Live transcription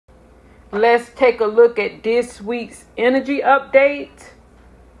Let's take a look at this week's energy update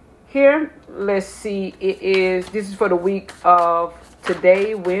here. Let's see. This is for the week of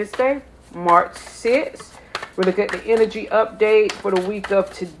today, Wednesday, March 6th. We're looking at the energy update for the week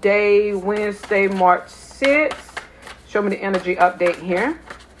of today, Wednesday, March 6th. Show me the energy update here.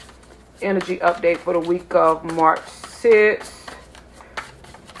 Energy update for the week of March 6th.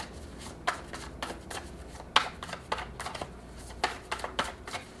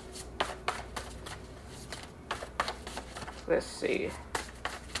 Let's see.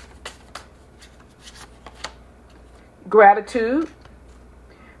 Gratitude.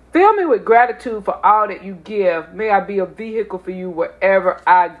 Fill me with gratitude for all that you give. May I be a vehicle for you wherever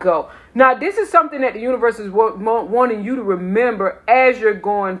I go. Now, this is something that the universe is wanting you to remember as you're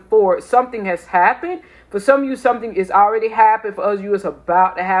going forward. Something has happened. For some of you, something is already happened. For others of you, it's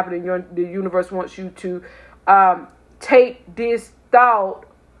about to happen. And the universe wants you to take this thought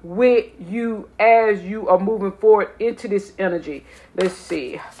with you as you are moving forward into this energy. Let's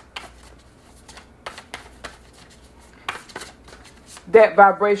see. That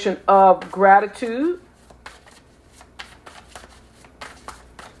vibration of gratitude.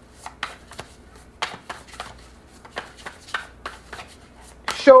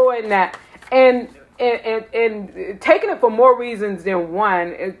 Showing that and taking it for more reasons than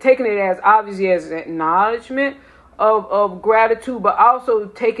one, and taking it as obviously as an acknowledgement of gratitude, but also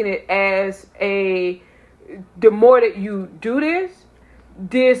taking it as the more that you do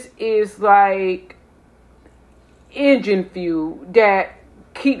this is like engine fuel that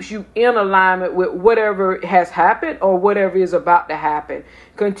keeps you in alignment with whatever has happened or whatever is about to happen.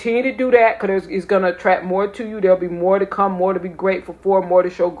 Continue to do that because it's going to attract more to you. There'll be more to come, more to be grateful for, more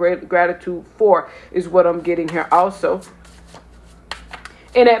to show gratitude for is what I'm getting here also.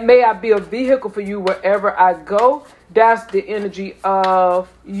 And that may I be a vehicle for you wherever I go. That's the energy of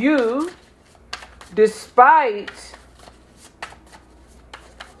you, despite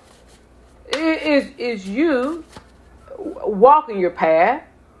it is you walking your path.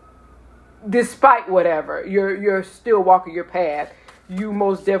 Despite whatever, you're still walking your path. You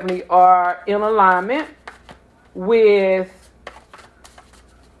most definitely are in alignment with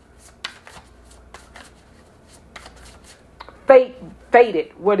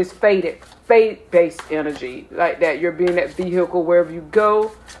fated. What is fated? Fate-based energy, like that. You're being that vehicle wherever you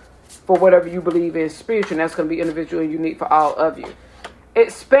go for whatever you believe in spiritual. And that's going to be individual and unique for all of you.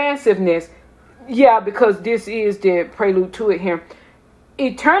 Expansiveness, yeah, because this is the prelude to it here.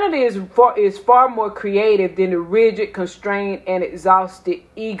 Eternity is far more creative than the rigid, constrained, and exhausted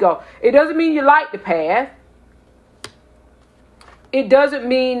ego. It doesn't mean you like the path. It doesn't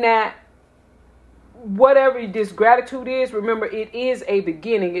mean that whatever this gratitude is, remember, it is a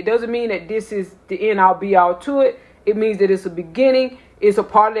beginning. It doesn't mean that this is the end all be all to it. It means that it's a beginning. It's a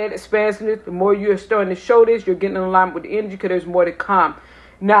part of that expansiveness. The more you're starting to show this, you're getting in alignment with the energy because there's more to come.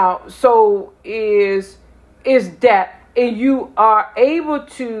 Now, so is that, and you are able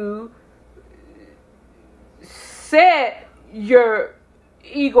to set your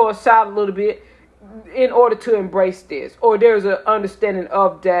ego aside a little bit in order to embrace this. Or there's an understanding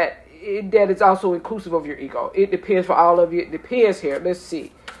of that is also inclusive of your ego. It depends for all of you. It depends here. Let's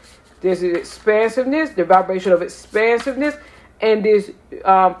see. There's expansiveness, the vibration of expansiveness, and this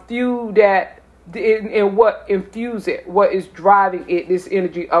fuel that and what infuse it, what is driving it, this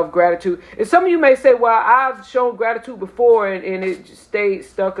energy of gratitude. And some of you may say, well, I've shown gratitude before and it just stayed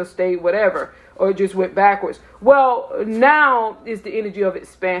stuck or stayed whatever, or it just went backwards. Well, now is the energy of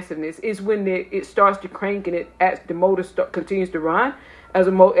expansiveness. Is when it starts to crank and the motor continues to run, as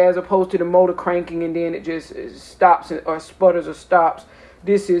opposed to the motor cranking and then it just stops or sputters or stops.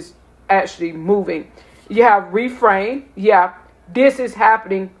 This is actually moving. You have reframe. Yeah, this is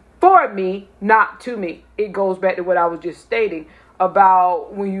happening for me, not to me. It goes back to what I was just stating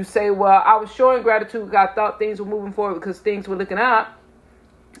about when you say, well, I was showing gratitude because I thought things were moving forward because things were looking up,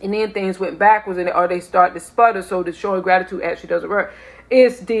 and then things went backwards or they start to sputter, so the showing gratitude actually doesn't work.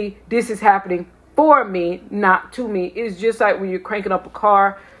 It's this is happening for me, not to me. It's just like when you're cranking up a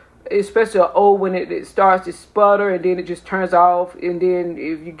car, especially an old when it starts to sputter and then it just turns off, and then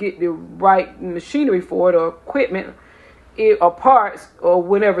if you get the right machinery for it or equipment, or parts, or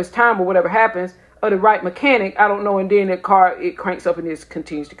whenever it's time or whatever happens, or the right mechanic, I don't know, and then the car, it cranks up and this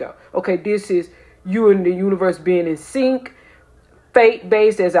continues to go. Okay, this is you and the universe being in sync,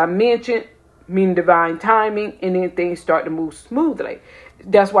 fate-based, as I mentioned, meaning divine timing, and then things start to move smoothly.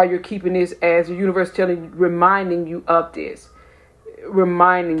 That's why you're keeping this as the universe reminding you of this,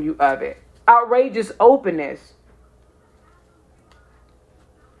 reminding you of it. Outrageous openness.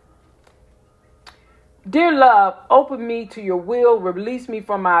 Dear love, open me to your will, release me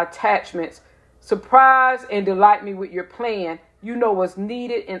from my attachments, surprise and delight me with your plan. You know what's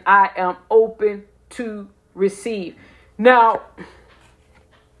needed, and I am open to receive. Now,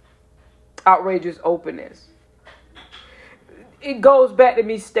 outrageous openness. It goes back to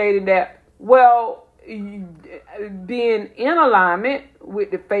me stating that, well, being in alignment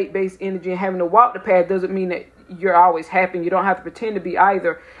with the faith-based energy and having to walk the path doesn't mean that you're always happy. You don't have to pretend to be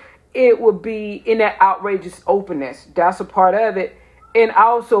either. It would be in that outrageous openness. That's a part of it. And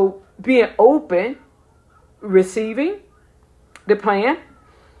also being open, receiving the plan,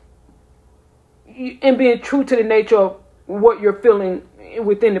 and being true to the nature of what you're feeling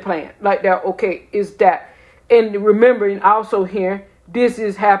within the plan. Like that, okay, is that. And remembering also here, this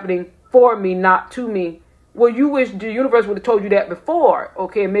is happening for me, not to me. Well, you wish the universe would have told you that before.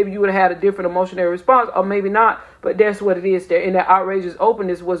 Okay, maybe you would have had a different emotional response, or maybe not. But that's what it is there. And that outrageous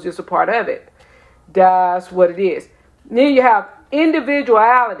openness was just a part of it. That's what it is. Then you have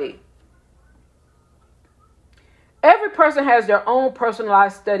individuality. Every person has their own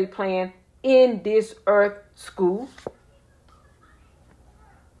personalized study plan in this earth school.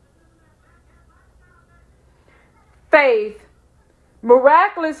 Faith.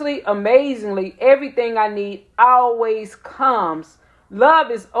 Miraculously, amazingly, everything I need always comes.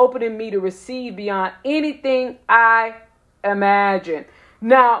 Love is opening me to receive beyond anything I imagine.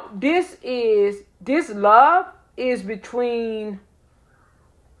 Now, this love is between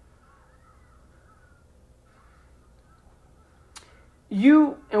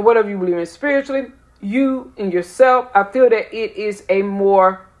you and whatever you believe in spiritually, you and yourself. I feel that it is a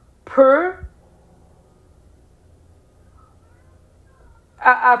more pure.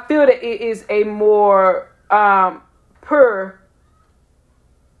 I feel that it is a more pure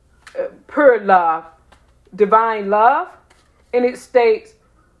love, divine love. And it states,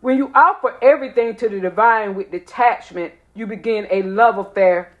 when you offer everything to the divine with detachment, you begin a love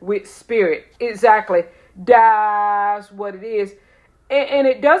affair with spirit. Exactly. That's what it is. And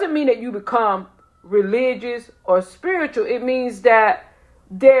it doesn't mean that you become religious or spiritual. It means that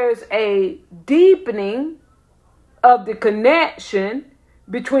there's a deepening of the connection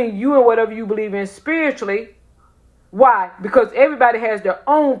between you and whatever you believe in spiritually. Why? Because everybody has their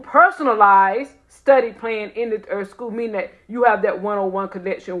own personalized study plan in the earth school, meaning that you have that one-on-one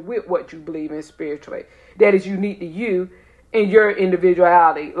connection with what you believe in spiritually. That is unique to you and your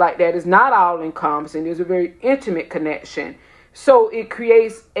individuality. Like that is not all encompassing. There's a very intimate connection. So it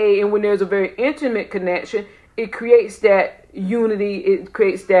creates and when there's a very intimate connection, it creates that unity. It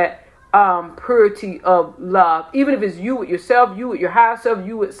creates that purity of love. Even if it's you with yourself, you with your higher self,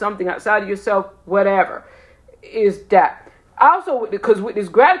 you with something outside of yourself, whatever is that. Also, because with this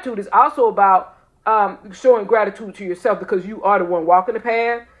gratitude is also about showing gratitude to yourself because you are the one walking the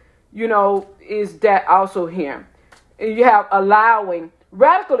path. You know, is that also here? And you have allowing.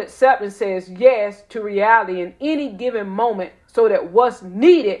 Radical acceptance says yes to reality in any given moment so that what's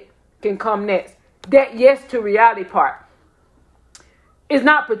needed can come next. That yes to reality part is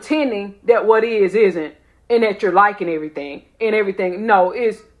not pretending that what is isn't and that you're liking everything and everything. No,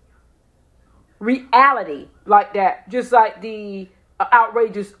 it's reality like that. Just like the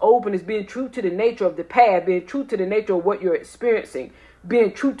outrageous openness, being true to the nature of the path, being true to the nature of what you're experiencing,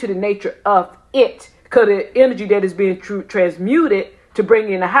 being true to the nature of it. Because the energy that is being transmuted to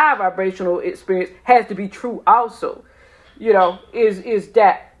bring in a high vibrational experience has to be true also. You know, is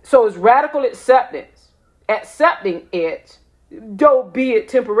that. So it's radical acceptance. Accepting it, though be it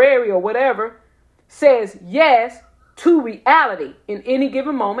temporary or whatever, says yes to reality in any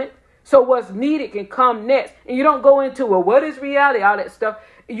given moment. So what's needed can come next. And you don't go into, well, what is reality? All that stuff.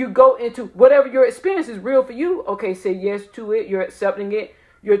 You go into whatever your experience is real for you. Okay, say yes to it. You're accepting it.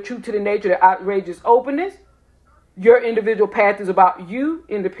 You're true to the nature of the outrageous openness. Your individual path is about you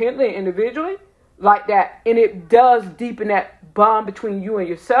independently and individually like that. And it does deepen that bond between you and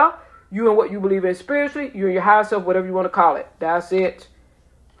yourself, you and what you believe in spiritually, you and your higher self, whatever you want to call it. That's it.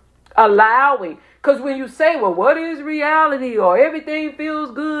 Allowing. Because when you say, well, what is reality or everything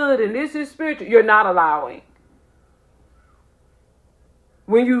feels good and this is spiritual, you're not allowing.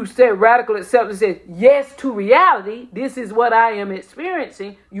 When you say radical acceptance, says yes to reality, this is what I am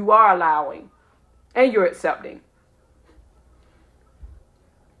experiencing, you are allowing and you're accepting.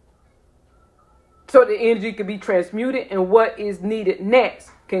 So the energy can be transmuted and what is needed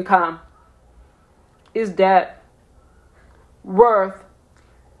next can come. Is that worth?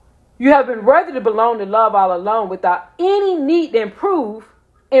 You have been worthy to belong to love all alone without any need to improve.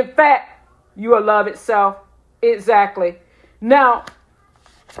 In fact, you are love itself. Exactly. Now,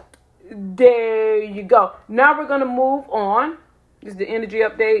 there you go. Now we're going to move on. This is the energy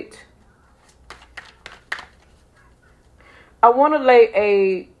update. I want to lay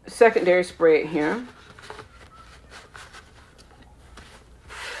a secondary spread here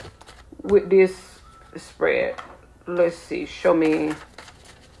with this spread. Let's see. Show me.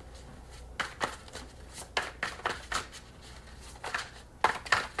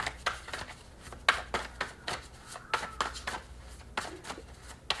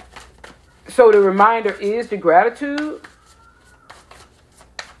 So the reminder is the gratitude.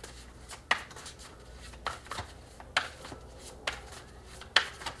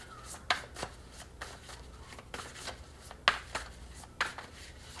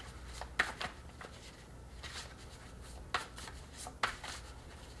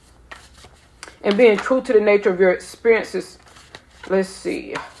 And being true to the nature of your experiences. Let's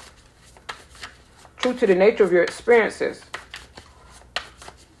see. True to the nature of your experiences.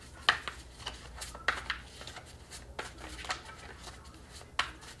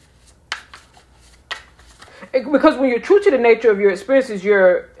 Because when you're true to the nature of your experiences,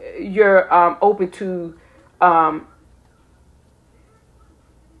 you're open to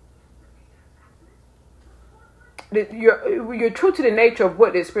you're true to the nature of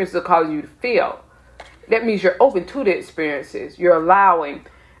what the experiences are causing you to feel. That means you're open to the experiences. You're allowing.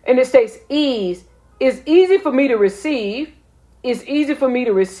 And it states ease. It's easy for me to receive. It's easy for me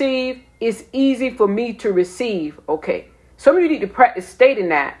to receive. It's easy for me to receive. Okay. Some of you need to practice stating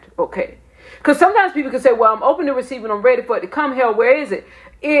that. Okay. Because sometimes people can say, well, I'm open to receive and I'm ready for it to come. Hell, where is it?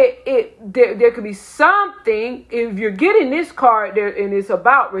 There could be something. If you're getting this card there and it's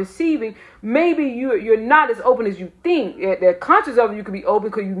about receiving, maybe you're not as open as you think. They're conscious of it. You could be open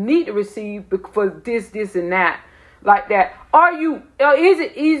because you need to receive for this, and that, like that. Is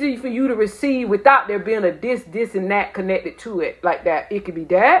it easy for you to receive without there being a this, and that connected to it, like that? It could be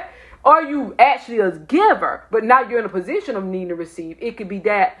that. Are you actually a giver, but now you're in a position of needing to receive? It could be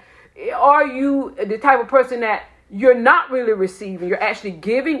that. Are you the type of person that you're not really receiving? You're actually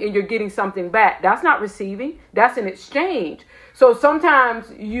giving and you're getting something back. That's not receiving. That's an exchange. So sometimes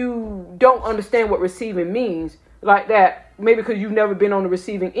you don't understand what receiving means, like that. Maybe because you've never been on the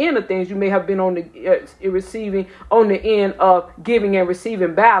receiving end of things. You may have been on the receiving on the end of giving and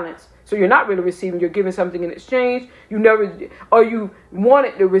receiving balance. So you're not really receiving. You're giving something in exchange. You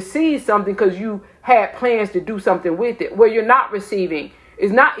wanted to receive something because you had plans to do something with it. Where you're not receiving.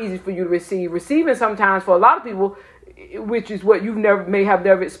 It's not easy for you to receive. Receiving sometimes for a lot of people, which is what you may have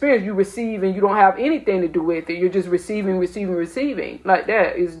never experienced. You receive and you don't have anything to do with it. You're just receiving. Like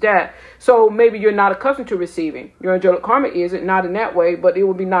that is that. So maybe you're not accustomed to receiving. Your angelic karma isn't, not in that way, but it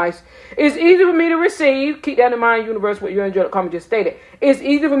would be nice. It's easy for me to receive. Keep that in mind, universe, what your angelic karma just stated. It's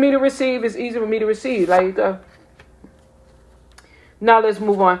easy for me to receive. It's easy for me to receive. Now let's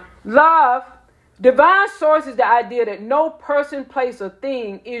move on. Love. Divine source is the idea that no person, place, or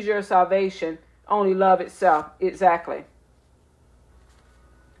thing is your salvation. Only love itself. Exactly.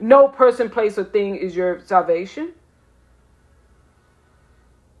 No person, place, or thing is your salvation.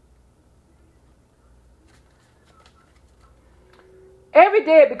 Every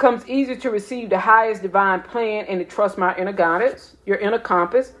day it becomes easier to receive the highest divine plan and to trust my inner guidance, your inner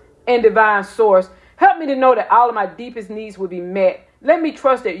compass, and divine source. Help me to know that all of my deepest needs will be met. Let me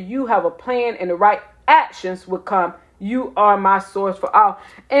trust that you have a plan and the right actions will come. You are my source for all.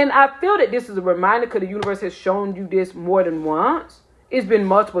 And I feel that this is a reminder because the universe has shown you this more than once. It's been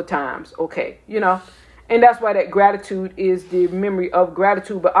multiple times. Okay. And that's why that gratitude is the memory of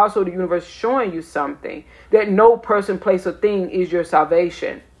gratitude, but also the universe showing you something that no person, place, or thing is your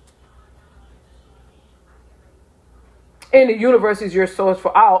salvation. And the universe is your source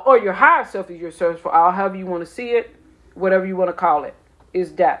for all, or your higher self is your source for all, however you want to see it. Whatever you want to call it,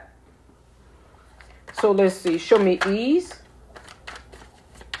 is that. So let's see. Show me ease.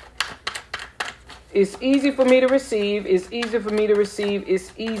 It's easy for me to receive. It's easy for me to receive.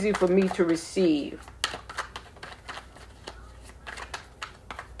 It's easy for me to receive.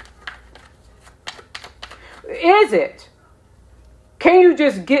 Is it? Can you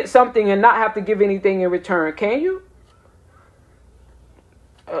just get something and not have to give anything in return? Can you?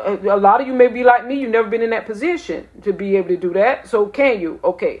 A lot of you may be like me. You've never been in that position to be able to do that. So can you?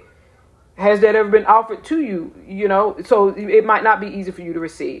 Okay. Has that ever been offered to you? So it might not be easy for you to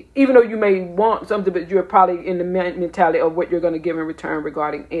receive. Even though you may want something, but you're probably in the mentality of what you're going to give in return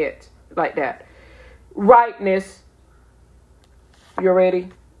regarding it. Like that. Rightness. You're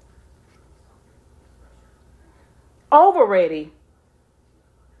ready? Over ready.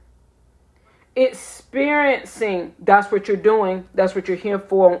 Experiencing, that's what you're doing. That's what you're here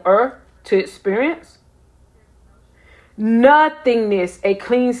for on earth, to experience. Nothingness, a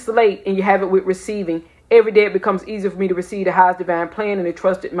clean slate, and you have it with receiving. Every day it becomes easier for me to receive the highest divine plan and to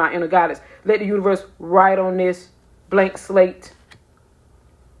trust in my inner guidance. Let the universe write on this blank slate.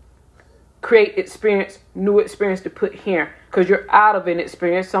 Create experience, new experience to put here. Because you're out of an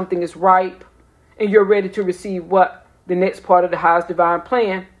experience. Something is ripe. And you're ready to receive what? The next part of the highest divine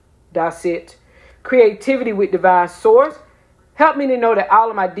plan. That's it. Creativity with divine source. Help me to know that all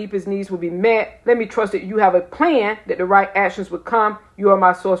of my deepest needs will be met. Let me trust that you have a plan, that the right actions will come. You are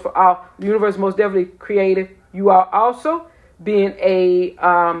my source for all. The universe most definitely creative. You are also being a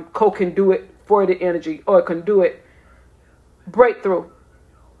co-conduit for the energy, or a conduit. Breakthrough.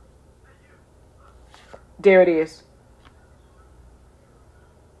 There it is.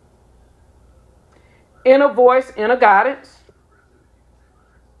 Inner voice, inner guidance.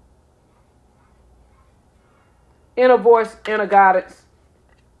 Inner voice, inner guidance.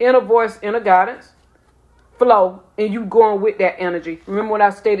 Inner voice, inner guidance. Flow. And you going with that energy. Remember when I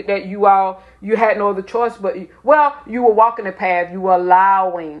stated that you had no other choice, but you were walking the path. You were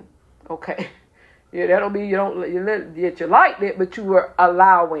allowing. Okay. Yeah, that'll be, you liked it, but you were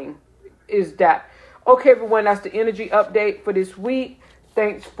allowing. Is that. Okay, everyone, that's the energy update for this week.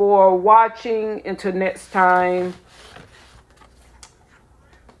 Thanks for watching. Until next time.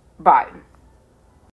 Bye.